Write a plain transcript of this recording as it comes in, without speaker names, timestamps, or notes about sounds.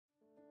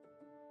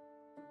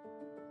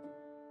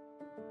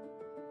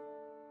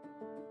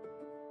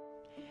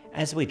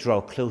As we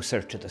draw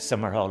closer to the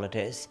summer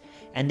holidays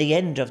and the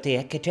end of the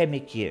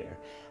academic year,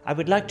 I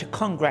would like to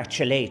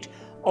congratulate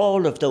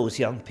all of those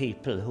young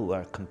people who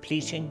are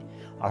completing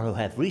or who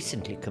have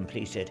recently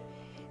completed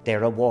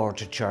their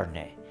award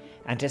journey,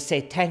 and to say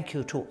thank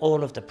you to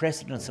all of the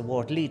President's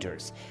Award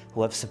leaders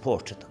who have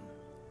supported them.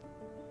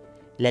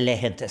 Le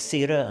leithanta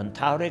sira an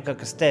taurig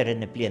agus deire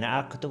na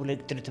bliana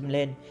acadúlaigh dritim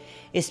linn,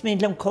 is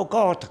mín lim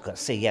cógártacha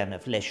sa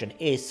dhéanamh leis an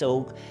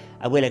éasóg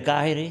a bhfuil a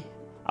gairí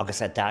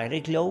agus a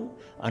dairig leo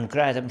an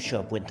gradam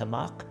seo buint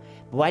amach,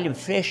 bhailim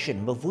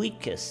freisin mo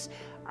bhuicas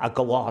a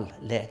gabháil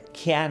le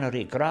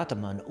ceannarí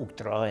gradaman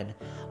uachtaráin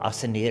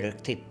as an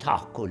éireachtaí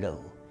tacu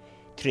leo,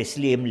 tris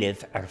liam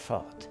live ar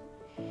fad.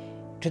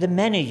 To the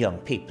many young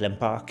people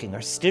embarking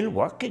or still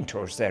working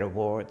towards their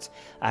awards,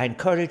 I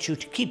encourage you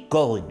to keep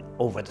going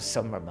over the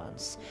summer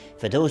months.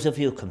 For those of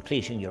you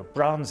completing your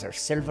bronze or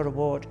silver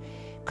award,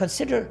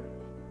 consider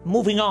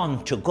moving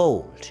on to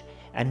gold,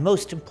 and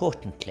most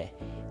importantly,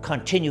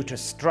 continue to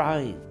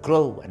strive,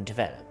 grow and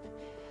develop.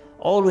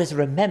 Always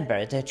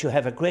remember that you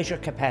have a greater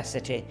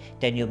capacity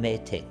than you may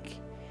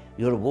think.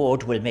 Your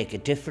award will make a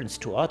difference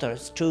to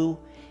others too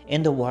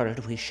in the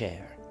world we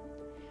share.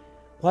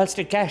 Whilst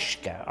a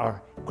Gaisce,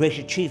 or Great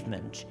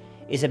Achievement,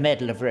 is a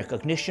medal of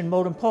recognition,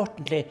 more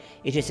importantly,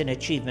 it is an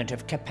achievement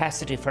of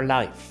capacity for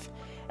life,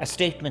 a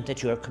statement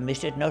that you are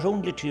committed not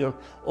only to your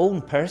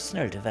own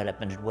personal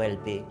development and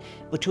well-being,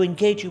 but to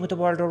engaging with the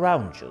world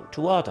around you,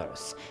 to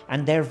others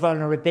and their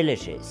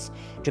vulnerabilities,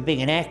 to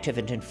being an active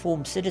and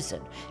informed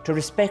citizen, to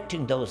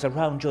respecting those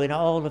around you in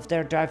all of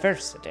their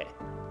diversity.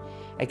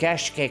 A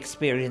Gaisce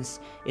experience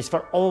is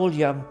for all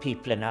young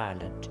people in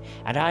Ireland,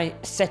 and I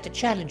set the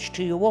challenge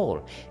to you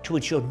all to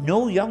ensure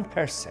no young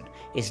person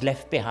is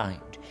left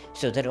behind,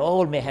 so that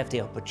all may have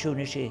the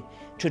opportunity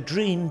to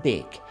dream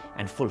big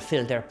and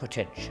fulfil their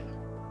potential.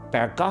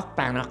 Bear gach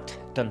bannacht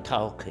don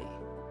taucaí.